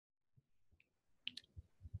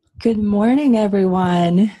Good morning,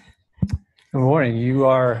 everyone. Good morning. You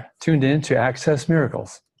are tuned in to Access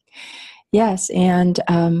Miracles. Yes, and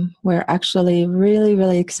we're actually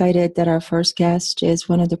really excited that our first guest is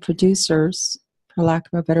one of the producers, for lack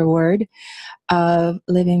of a better word, of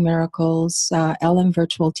Living Miracles LM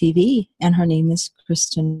Virtual TV, and her name is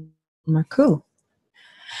Kristen Marcoux.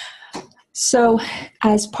 So,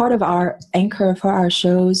 as part of our anchor for our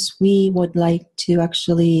shows, we would like to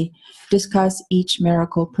actually discuss each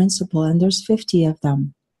miracle principle, and there's 50 of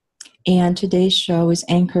them. And today's show is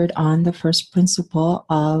anchored on the first principle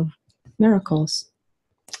of miracles.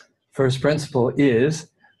 First principle is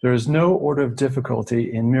there is no order of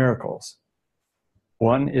difficulty in miracles.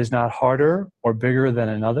 One is not harder or bigger than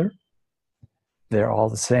another. They're all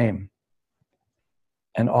the same.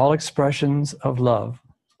 And all expressions of love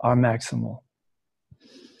are maximal.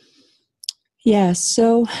 Yes,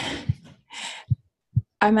 so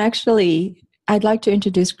I'd like to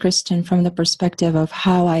introduce Kristen from the perspective of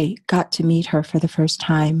how I got to meet her for the first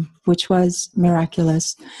time, which was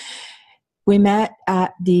miraculous. We met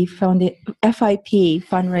at the FIP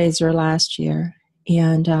fundraiser last year,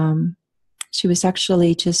 and she was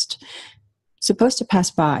actually just supposed to pass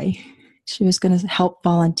by. She was going to help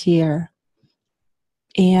volunteer.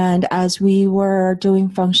 And as we were doing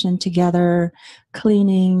function together,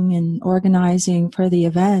 cleaning and organizing for the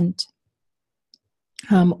event,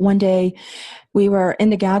 one day we were in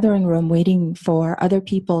the gathering room waiting for other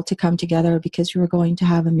people to come together because we were going to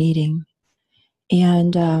have a meeting.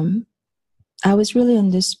 And I was really in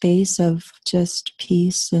this space of just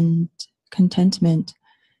peace and contentment.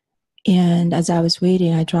 And as I was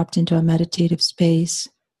waiting, I dropped into a meditative space.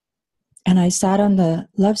 And I sat on the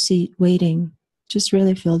love seat waiting, just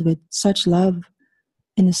really filled with such love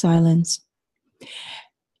in the silence.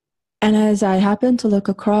 And as I happened to look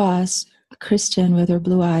across, Kristen with her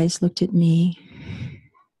blue eyes looked at me.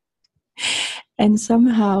 And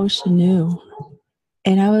somehow she knew.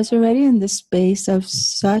 And I was already in this space of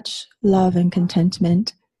such love and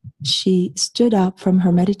contentment. She stood up from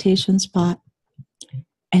her meditation spot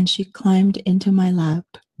and she climbed into my lap.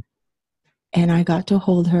 And I got to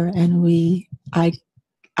hold her, and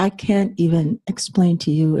I can't even explain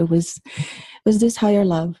to you. It was this higher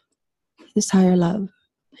love.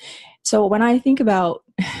 So when I think about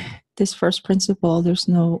this first principle, there's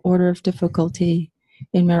no order of difficulty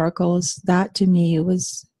in miracles. That to me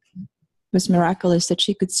was miraculous that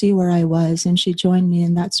she could see where I was, and she joined me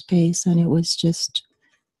in that space, and it was just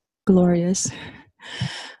glorious.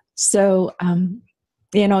 So,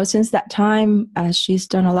 since that time, she's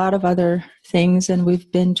done a lot of other things, and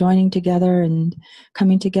we've been joining together and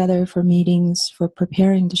coming together for meetings, for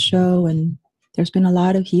preparing the show, and there's been a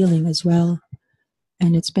lot of healing as well,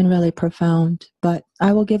 and it's been really profound. But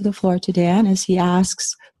I will give the floor to Dan as he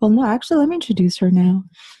asks. Well, no, actually, let me introduce her now.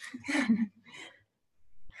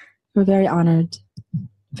 We're very honored,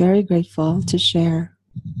 very grateful to share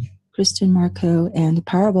Kristen Marcoux and the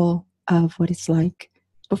parable of what it's like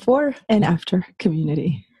before and after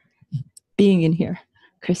community, being in here.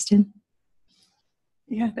 Kristen?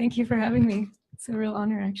 Yeah, thank you for having me. It's a real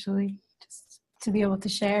honor, actually, just to be able to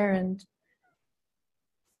share. And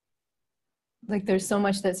there's so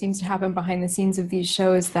much that seems to happen behind the scenes of these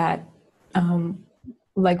shows that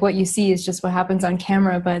what you see is just what happens on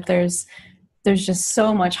camera, but there's just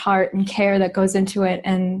so much heart and care that goes into it.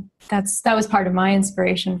 And that was part of my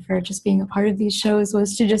inspiration for just being a part of these shows,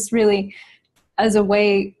 was to just really, as a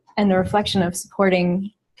way and a reflection of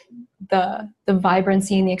supporting the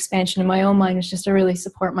vibrancy and the expansion in my own mind, is just to really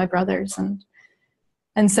support my brothers.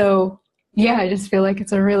 And so, yeah, I just feel like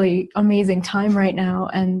it's a really amazing time right now.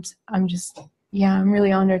 And I'm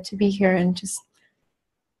really honored to be here and just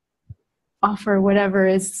offer whatever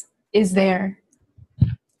is there.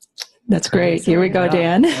 That's great. Here we go,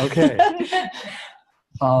 Dan. Okay.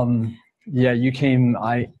 You came.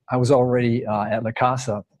 I was already at La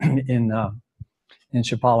Casa in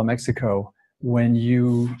Chapala, Mexico, when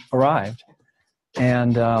you arrived,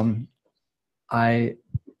 and I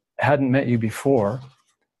hadn't met you before,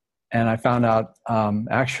 and I found out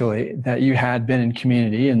actually that you had been in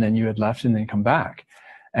community and then you had left and then come back.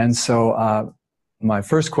 And so my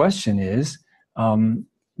first question is,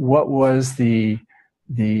 what was the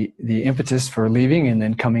impetus for leaving and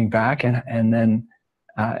then coming back, and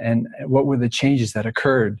what were the changes that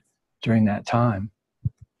occurred during that time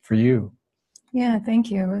for you? Yeah, thank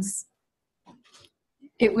you.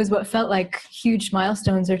 It was what felt like huge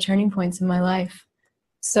milestones or turning points in my life.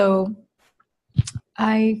 So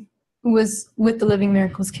I was with the Living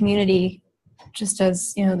Miracles community, just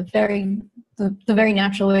as, the very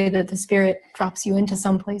natural way that the spirit drops you into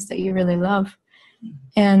some place that you really love.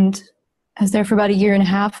 And I was there for about a year and a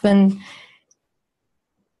half, and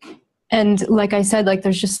like I said, like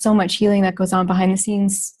there's just so much healing that goes on behind the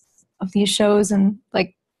scenes of these shows, and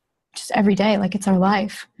like just every day, like it's our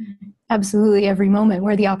life. Absolutely every moment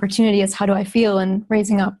where the opportunity is how do I feel, and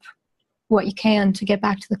raising up what you can to get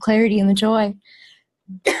back to the clarity and the joy.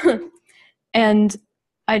 And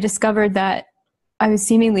I discovered that I was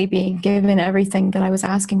seemingly being given everything that I was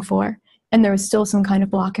asking for, and there was still some kind of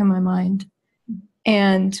block in my mind.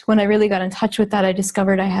 And when I really got in touch with that, I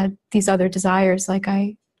discovered I had these other desires. Like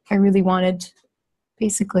I really wanted,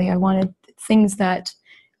 basically, I wanted things that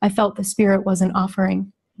I felt the Spirit wasn't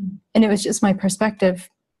offering. And it was just my perspective.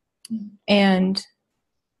 And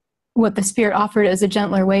what the Spirit offered as a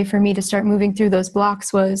gentler way for me to start moving through those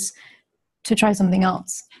blocks was to try something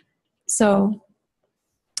else. So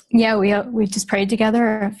yeah, we just prayed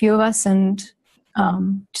together, a few of us, and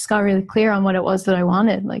just got really clear on what it was that I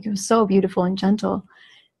wanted. Like it was so beautiful and gentle.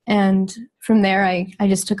 And from there, I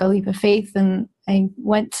just took a leap of faith, and I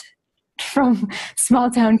went from small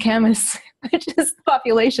town Camas, which is the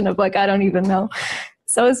population of like, I don't even know,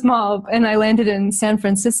 so small. And I landed in San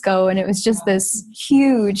Francisco, and it was just this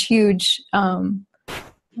huge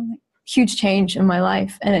change in my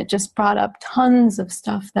life. And it just brought up tons of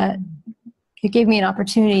stuff that it gave me an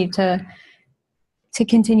opportunity to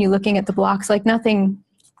continue looking at the blocks. Like nothing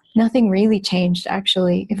really changed,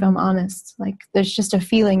 actually, if I'm honest. Like there's just a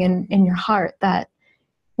feeling in your heart that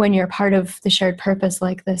when you're part of the shared purpose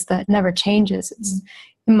like this, that never changes. It's,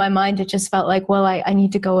 in my mind, it just felt like, well, I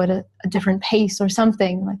need to go at a different pace or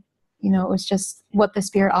something. Like, you know, it was just what the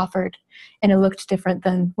Spirit offered, and it looked different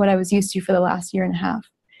than what I was used to for the last year and a half.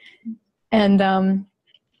 And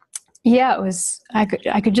yeah, it was, I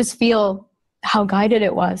could just feel how guided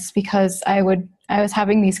it was, because I was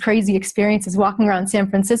having these crazy experiences walking around San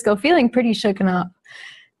Francisco, feeling pretty shooken up.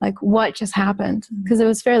 Like what just happened? Because it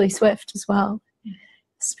was fairly swift as well.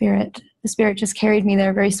 The Spirit just carried me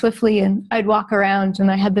there very swiftly, and I'd walk around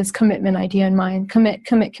and I had this commitment idea in mind. Commit.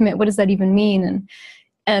 What does that even mean?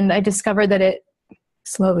 And I discovered that it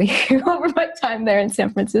slowly over my time there in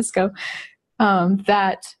San Francisco,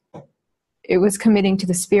 that it was committing to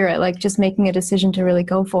the Spirit, like just making a decision to really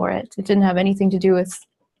go for it. It didn't have anything to do with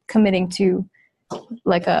committing to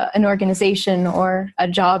like an organization, or a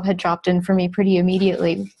job had dropped in for me pretty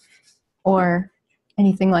immediately, or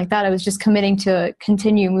anything like that. I was just committing to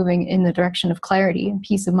continue moving in the direction of clarity and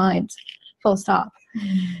peace of mind, full stop.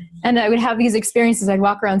 And I would have these experiences. I'd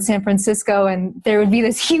walk around San Francisco, and there would be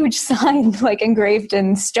this huge sign like engraved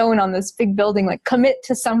in stone on this big building, like commit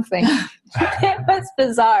to something. It was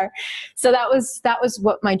bizarre. So that was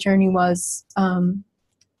what my journey was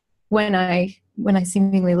when I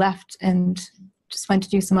seemingly left and just went to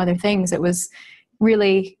do some other things. It was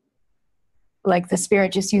really like the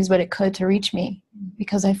Spirit just used what it could to reach me,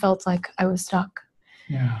 because I felt like I was stuck.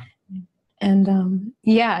 Yeah. And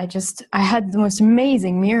yeah, I had the most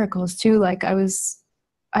amazing miracles too. Like I was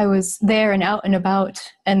there and out and about.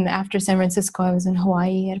 And after San Francisco, I was in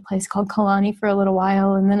Hawaii at a place called Kalani for a little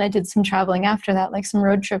while. And then I did some traveling after that, like some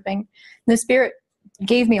road tripping. And the Spirit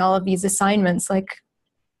gave me all of these assignments. Like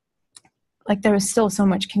there was still so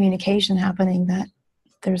much communication happening, that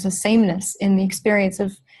there's a sameness in the experience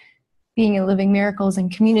of being in Living Miracles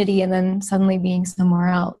and community, and then suddenly being somewhere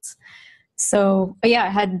else. So yeah, I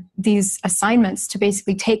had these assignments to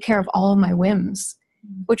basically take care of all of my whims,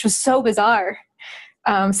 which was so bizarre.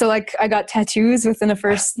 So like I got tattoos within the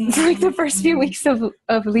first few weeks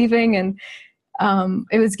of leaving, and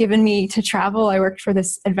it was given me to travel. I worked for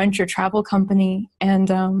this adventure travel company,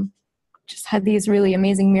 and just had these really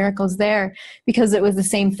amazing miracles there, because it was the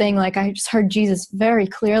same thing. Like I just heard Jesus very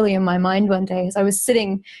clearly in my mind one day as I was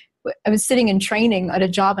sitting in training at a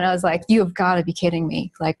job, and I was like, you have got to be kidding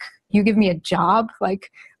me. Like, you give me a job? Like,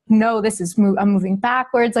 no, I'm moving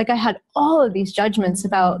backwards. Like I had all of these judgments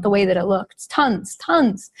about the way that it looked, tons.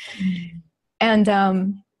 And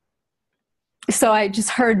so I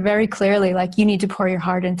just heard very clearly, like, you need to pour your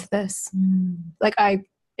heart into this. Like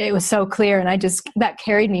it was so clear, and that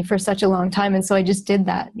carried me for such a long time. And so I just did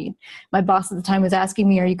that. My boss at the time was asking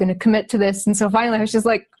me, are you going to commit to this? And so finally I was just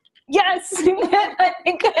like, yes, I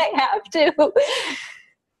think I have to.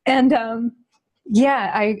 And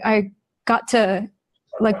yeah, I got to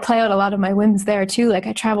like play out a lot of my whims there too. Like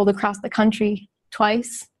I traveled across the country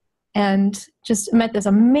twice and just met this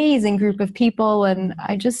amazing group of people. And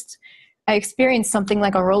I experienced something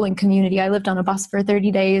like a rolling community. I lived on a bus for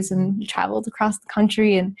 30 days and traveled across the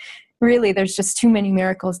country. And really, there's just too many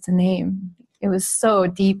miracles to name. It was so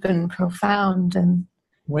deep and profound. And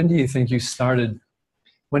when do you think you started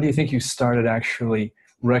actually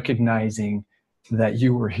recognizing that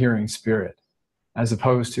you were hearing Spirit? as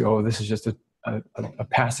opposed to, oh, this is just a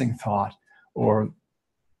passing thought, or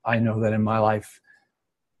I know that in my life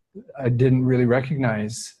I didn't really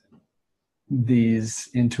recognize these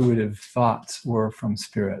intuitive thoughts were from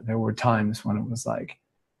spirit. There were times when it was like,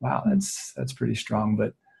 wow, that's pretty strong,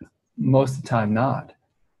 but most of the time not.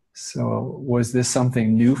 So was this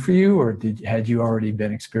something new for you, or had you already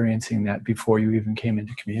been experiencing that before you even came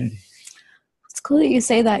into community? It's cool that you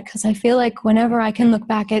say that, because I feel like whenever I can look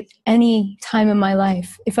back at any time in my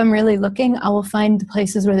life, if I'm really looking, I will find the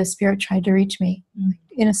places where the spirit tried to reach me,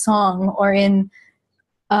 in a song or in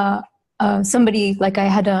somebody. Like I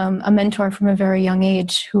had a mentor from a very young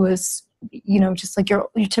age who was, just like your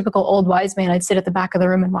typical old wise man. I'd sit at the back of the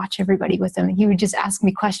room and watch everybody with him, and he would just ask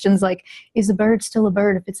me questions like, is a bird still a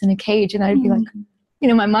bird if it's in a cage? And I'd be like,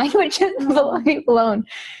 my mind would just be blown.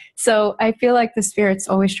 So I feel like the spirit's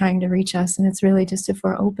always trying to reach us, and it's really just if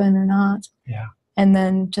we're open or not. Yeah. And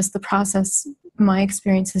then just the process, my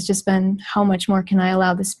experience has just been, how much more can I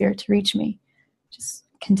allow the spirit to reach me? Just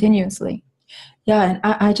continuously. Yeah, and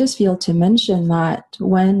I just feel to mention that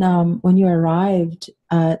when you arrived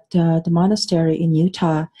at the monastery in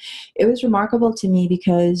Utah, it was remarkable to me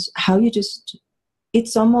because how you just,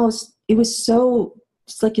 it's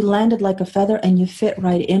like you landed like a feather and you fit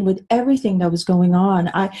right in with everything that was going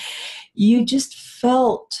on. You just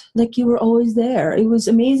felt like you were always there. It was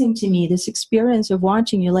amazing to me, this experience of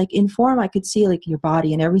watching you. Like in form, I could see like your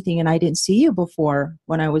body and everything, and I didn't see you before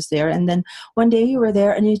when I was there. And then one day you were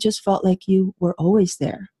there and it just felt like you were always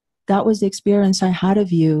there. That was the experience I had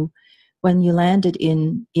of you when you landed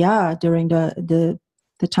during the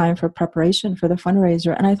time for preparation for the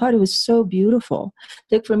fundraiser. And I thought it was so beautiful.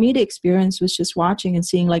 Like for me, the experience was just watching and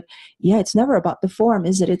seeing like, it's never about the form,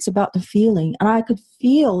 is it? It's about the feeling. And I could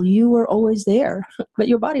feel you were always there, but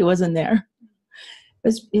your body wasn't there.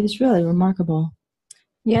 It was really remarkable.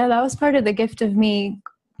 Yeah, that was part of the gift of me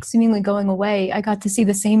seemingly going away. I got to see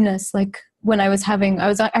the sameness. Like when I was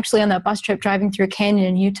actually on that bus trip driving through a canyon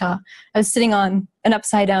in Utah. I was sitting on an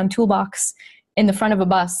upside down toolbox in the front of a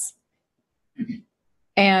bus.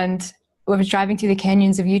 And I was driving through the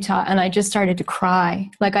canyons of Utah, and I just started to cry.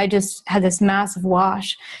 Like I just had this massive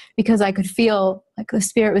wash because I could feel like the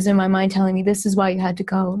spirit was in my mind telling me, this is why you had to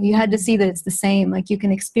go. You had to see that it's the same. Like you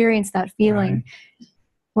can experience that feeling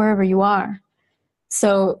wherever you are.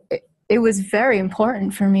 So it was very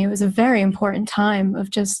important for me. It was a very important time of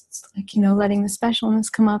just like, letting the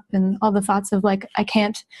specialness come up and all the thoughts of like, I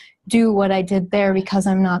can't do what I did there because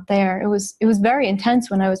I'm not there. It was very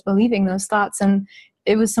intense when I was believing those thoughts, and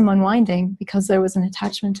it was some unwinding because there was an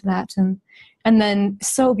attachment to that. And then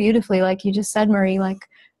so beautifully, like you just said, Marie, like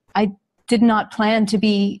I did not plan to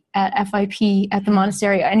be at FIP at the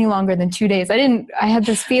monastery any longer than 2 days. I had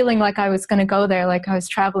this feeling like I was going to go there, like I was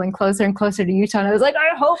traveling closer and closer to Utah. And I was like,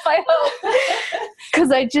 I hope.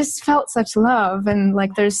 Because I just felt such love. And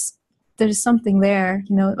like, there's something there,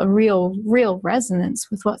 a real resonance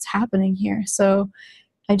with what's happening here. So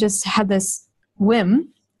I just had this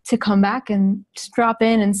whim to come back and just drop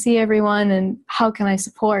in and see everyone, and how can I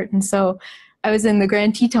support? And so I was in the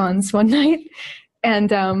Grand Tetons one night,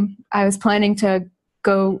 and I was planning to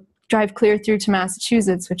go drive clear through to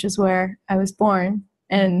Massachusetts, which is where I was born.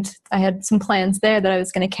 And I had some plans there that I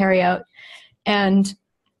was going to carry out. And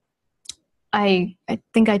I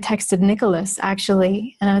think I texted Nicholas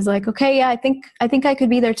actually, and I was like, okay, yeah, I think I could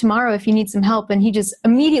be there tomorrow if you need some help. And he just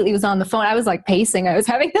immediately was on the phone. I was like pacing. I was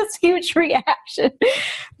having this huge reaction,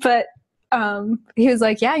 but he was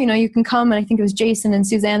like, yeah, you can come. And I think it was Jason and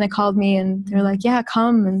Suzanne that called me, and they were like, yeah,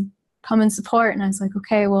 come and support. And I was like,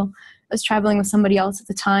 okay, well, I was traveling with somebody else at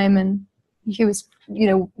the time, and he was, we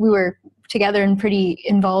were together and pretty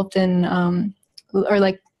involved in, or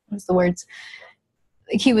like, what's the words?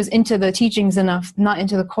 He was into the teachings enough, not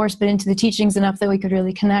into the course, but into the teachings enough that we could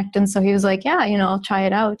really connect. And so he was like, yeah, I'll try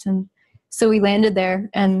it out. And so we landed there,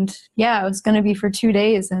 and it was going to be for 2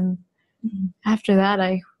 days. And after that,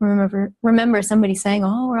 I remember somebody saying,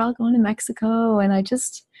 oh, we're all going to Mexico. And I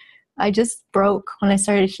just broke when I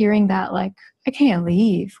started hearing that, like, I can't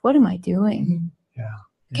leave. What am I doing? Yeah.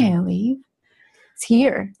 I can't leave. It's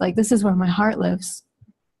here. Like, this is where my heart lives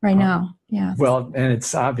right now. Yeah. Well, and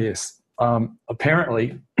it's obvious.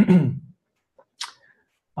 Apparently,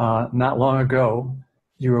 not long ago,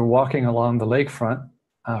 you were walking along the lakefront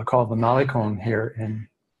called the Malecon here in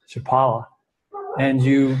Chapala, and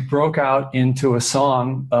you broke out into a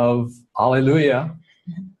song of Alleluia.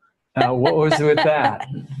 What was with that?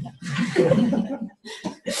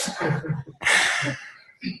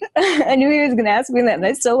 I knew he was going to ask me that, and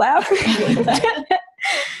I still laugh.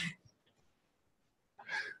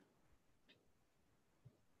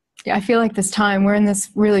 I feel like this time, we're in this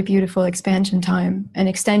really beautiful expansion time, and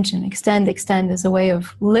extension, extend is a way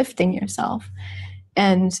of lifting yourself.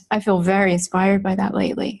 And I feel very inspired by that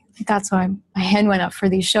lately. That's why my hand went up for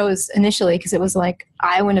these shows initially, because it was like,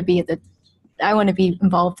 I want to be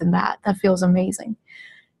involved in that. That feels amazing.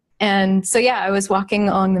 And so, yeah, I was walking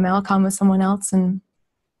along the Malecon with someone else, and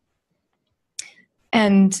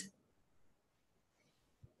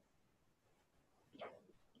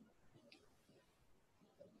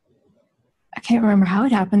I can't remember how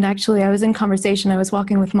it happened, actually. I was in conversation. I was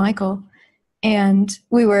walking with Michael, and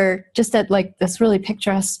we were just at like this really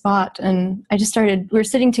picturesque spot. And we were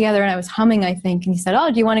sitting together, and I was humming, I think. And he said,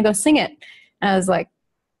 "Oh, do you want to go sing it?" And I was like,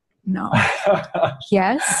 "No."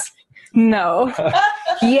 Yes. No.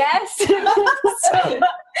 Yes.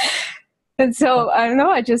 And so I don't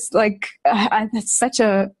know. I just like, it's such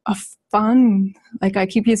a fun, like I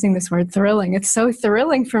keep using this word thrilling. It's so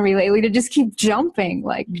thrilling for me lately to just keep jumping,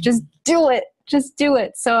 like just do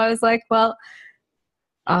it. So I was like, well,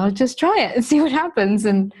 I'll just try it and see what happens.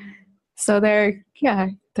 And so there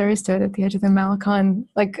I stood at the edge of the Malecon,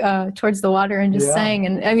 like towards the water, and just sang.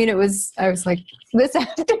 And I mean, I was like this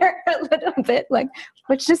after a little bit, like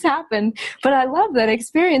what just happened? But I love that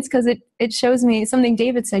experience, because it shows me something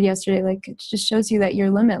David said yesterday, like it just shows you that you're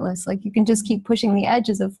limitless. Like you can just keep pushing the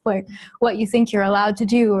edges of what you think you're allowed to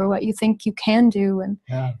do, or what you think you can do. And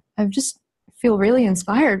I just feel really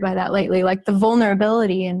inspired by that lately, like the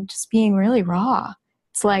vulnerability and just being really raw.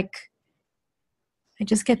 It's like I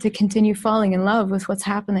just get to continue falling in love with what's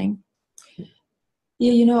happening.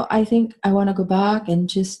 Yeah, I think I want to go back and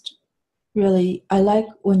just really, I like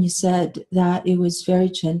when you said that it was very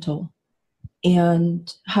gentle,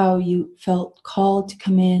 and how you felt called to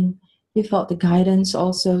come in. You felt the guidance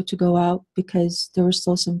also to go out, because there were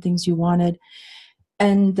still some things you wanted.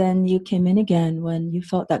 And then you came in again when you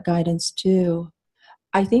felt that guidance too.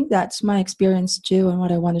 I think that's my experience too, and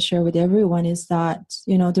what I want to share with everyone is that,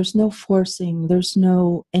 there's no forcing, there's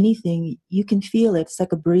no anything. You can feel it. It's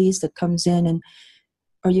like a breeze that comes in,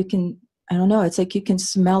 or you can, I don't know, it's like you can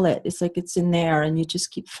smell it. It's like it's in there, and you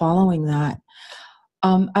just keep following that.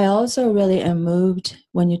 I also really am moved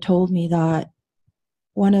when you told me that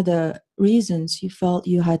one of the reasons you felt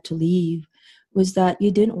you had to leave was that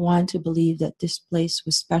you didn't want to believe that this place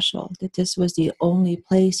was special, that this was the only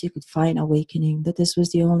place you could find awakening, that this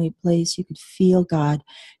was the only place you could feel God,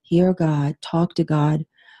 hear God, talk to God.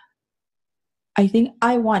 I think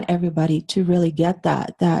I want everybody to really get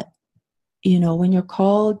that when you're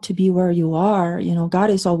called to be where you are, God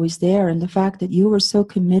is always there. And the fact that you were so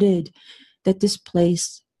committed that this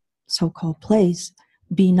place, so-called place,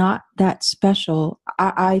 be not that special,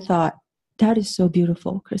 I thought, that is so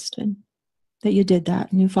beautiful, Kristen, that you did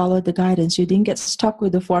that and you followed the guidance. You didn't get stuck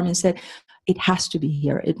with the form and said, it has to be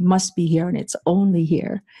here, it must be here, and it's only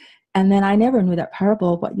here. And then I never knew that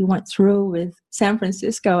parable, what you went through with San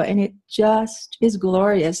Francisco, and it just is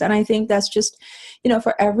glorious. And I think that's just,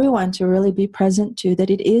 for everyone to really be present to, that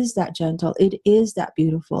it is that gentle, it is that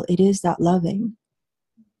beautiful, it is that loving.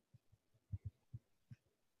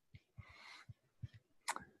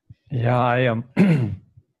 Yeah, I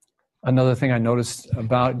another thing I noticed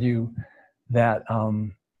about you that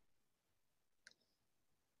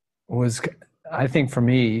was, I think for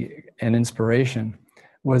me, an inspiration,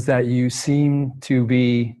 was that you seem to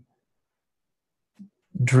be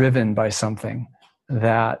driven by something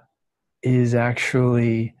that is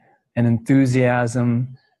actually an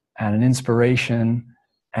enthusiasm and an inspiration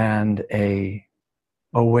and a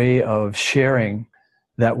way of sharing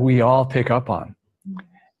that we all pick up on.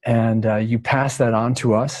 And you pass that on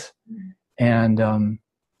to us. And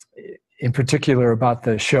in particular about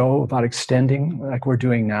the show, about extending like we're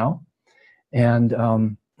doing now. And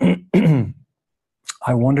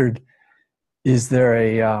I wondered, is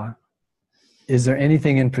there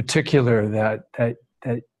anything in particular that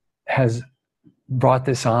has brought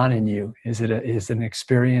this on in you? Is it an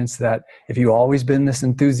experience that, have you always been this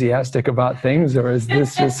enthusiastic about things, or is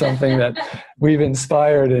this just something that we've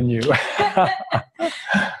inspired in you?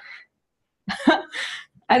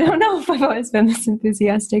 I don't know if I've always been this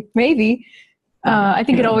enthusiastic. Maybe. I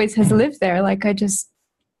think it always has lived there. Like I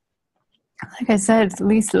said, at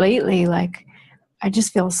least lately, like I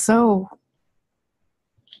just feel so,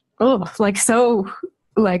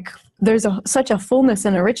 there's such a fullness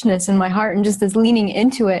and a richness in my heart, and just this leaning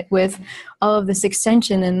into it with all of this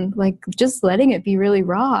extension, and like just letting it be really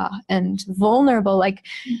raw and vulnerable. Like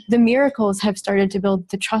the miracles have started to build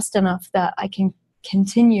the trust enough that I can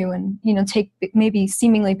continue and, take maybe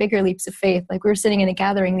seemingly bigger leaps of faith. Like we were sitting in a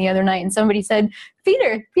gathering the other night, and somebody said,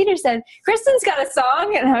 Peter said, Kristen's got a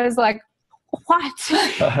song. And I was like, what?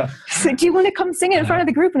 So, do you want to come sing it in front of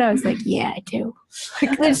the group? And I was like, yeah, I do.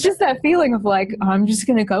 Like, it's just that feeling of like, I'm just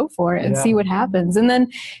going to go for it and see what happens. And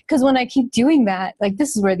then, because when I keep doing that, like,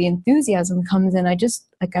 this is where the enthusiasm comes in. I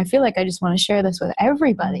feel like I just want to share this with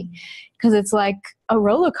everybody, because it's like a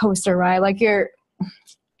roller coaster ride. Like,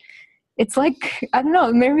 it's like, I don't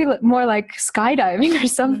know, maybe more like skydiving or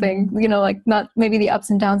something, you know, like not maybe the ups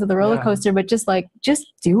and downs of the roller coaster, but just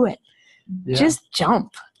do it. Yeah. Just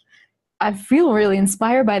jump. I feel really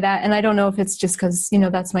inspired by that. And I don't know if it's just because, you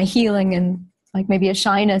know, that's my healing and like maybe a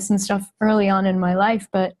shyness and stuff early on in my life,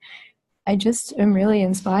 but I just am really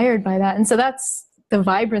inspired by that. And so that's the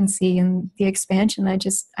vibrancy and the expansion. I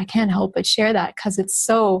can't help but share that, because it's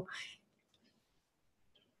so,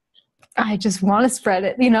 I just want to spread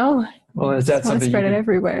it, you know? Well, is that something spread it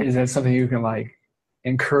everywhere? Is that something you can like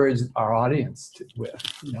encourage our audience with?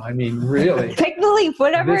 You know, I mean, really, take the leap,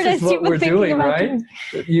 whatever it is what we're doing, right?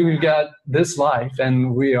 Doing. You've got this life,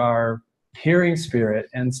 and we are hearing Spirit,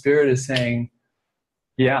 and Spirit is saying,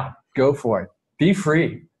 "Yeah, go for it, be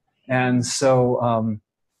free." And so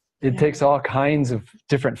it takes all kinds of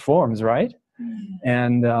different forms, right?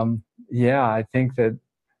 And I think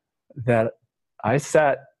that I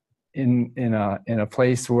sat in a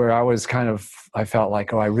place where I was I felt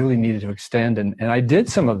like, oh, I really needed to extend, and I did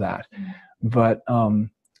some of that, but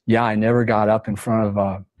I never got up in front of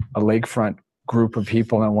a lakefront group of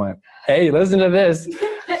people and went, hey, listen to this.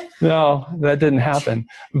 No, that didn't happen.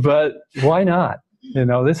 But why not? You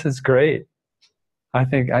know, this is great. I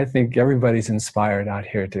think everybody's inspired out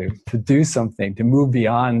here to do something, to move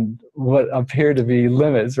beyond what appear to be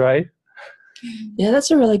limits, right? Yeah, that's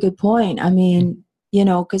a really good point. I mean, you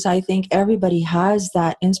know, because I think everybody has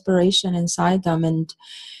that inspiration inside them, and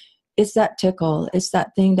it's that tickle. It's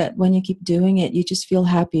that thing that when you keep doing it, you just feel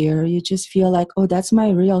happier. You just feel like, oh, that's my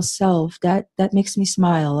real self. That makes me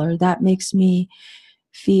smile, or that makes me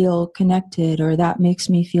feel connected, or that makes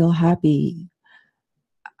me feel happy.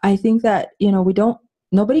 I think that, you know,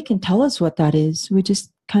 nobody can tell us what that is. We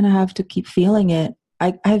just kind of have to keep feeling it.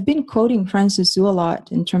 I've been quoting Francis Zhu a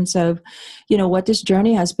lot in terms of, you know, what this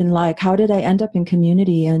journey has been like. How did I end up in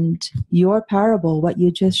community? And your parable, what you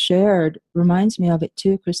just shared, reminds me of it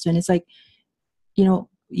too, Kristen. It's like, you know,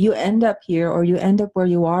 you end up here, or you end up where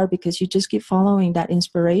you are because you just keep following that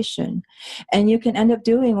inspiration. And you can end up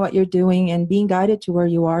doing what you're doing and being guided to where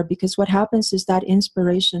you are, because what happens is that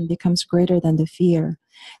inspiration becomes greater than the fear.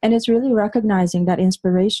 And it's really recognizing that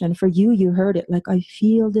inspiration. For you, you heard it, like, I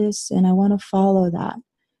feel this and I want to follow that,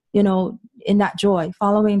 you know, in that joy,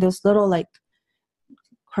 following those little like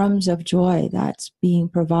crumbs of joy that's being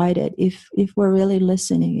provided. If we're really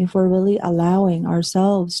listening, if we're really allowing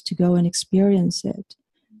ourselves to go and experience it.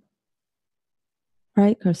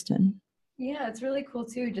 Right, Kristen? Yeah, it's really cool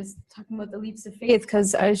too, just talking about the leaps of faith,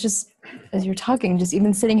 because I was just, as you're talking, just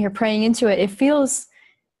even sitting here praying into it, it feels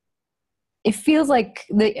like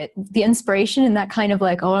the inspiration and that kind of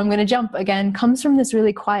like, oh, I'm going to jump again, comes from this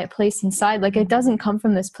really quiet place inside. Like, it doesn't come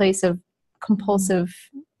from this place of compulsive,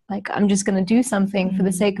 like, I'm just going to do something for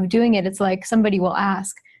the sake of doing it. It's like somebody will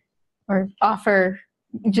ask or offer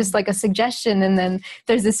just like a suggestion, and then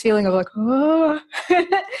there's this feeling of like, oh,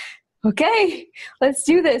 okay, let's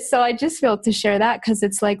do this. So I just felt to share that, because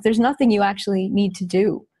it's like there's nothing you actually need to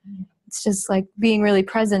do. It's just like being really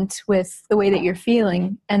present with the way that you're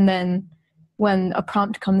feeling, and then when a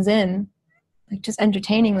prompt comes in, like just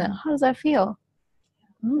entertaining that. How does that feel?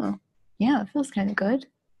 Oh, yeah, it feels kind of good.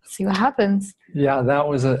 Let's see what happens. Yeah, that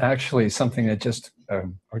was actually something that just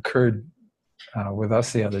occurred with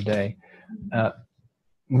us the other day.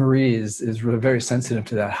 Marie is really very sensitive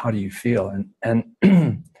to that. How do you feel?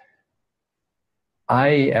 And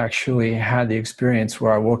I actually had the experience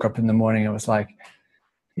where I woke up in the morning and was like,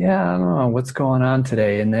 yeah, I don't know what's going on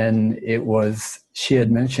today. And then she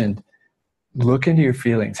had mentioned, look into your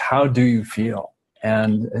feelings. How do you feel?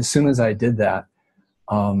 And as soon as I did that,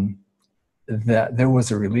 that there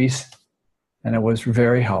was a release, and it was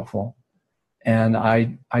very helpful. And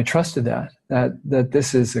I trusted that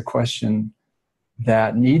this is a question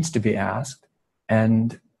that needs to be asked,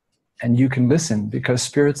 and you can listen, because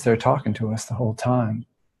Spirit's there talking to us the whole time.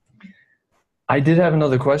 I did have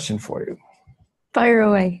another question for you. Fire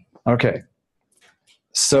away. Okay.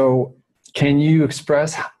 So can you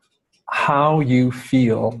express how you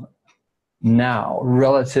feel now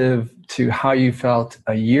relative to how you felt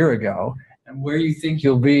a year ago, and where you think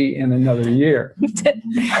you'll be in another year?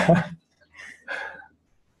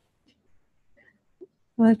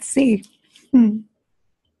 Let's see.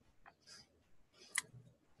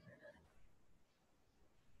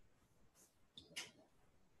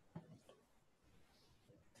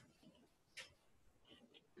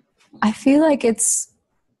 I feel like it's,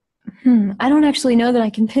 I don't actually know that I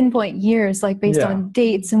can pinpoint years, like based on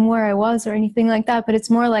dates and where I was or anything like that, but it's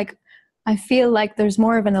more like, I feel like there's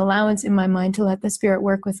more of an allowance in my mind to let the Spirit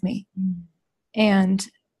work with me and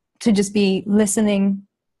to just be listening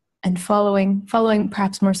and following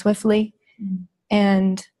perhaps more swiftly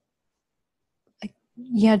and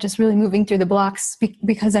just really moving through the blocks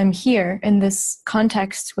because I'm here in this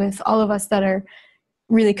context with all of us that are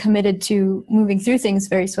really committed to moving through things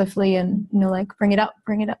very swiftly and, like bring it up.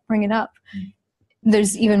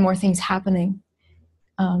 There's even more things happening.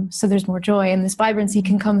 So there's more joy and this vibrancy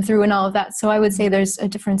can come through and all of that. So I would say there's a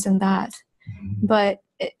difference in that. But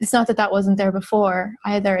it's not that wasn't there before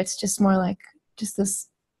either. It's just more like just this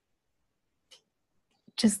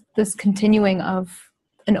continuing of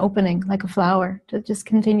an opening, like a flower that just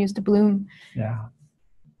continues to bloom. Yeah.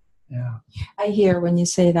 I hear when you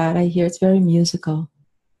say that, it's very musical.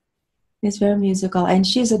 It's very musical. And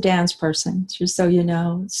she's a dance person, just so you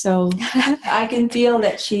know. So I can feel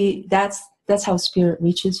that that's how Spirit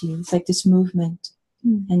reaches you. It's like this movement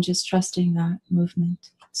and just trusting that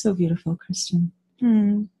movement. So beautiful, Kristen.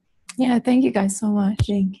 Yeah, thank you guys so much.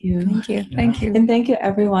 Thank you. Thank you. Yeah. Thank you. And thank you,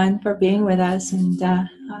 everyone, for being with us. And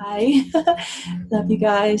hi. Love you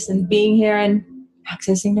guys and being here and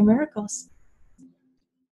accessing the miracles.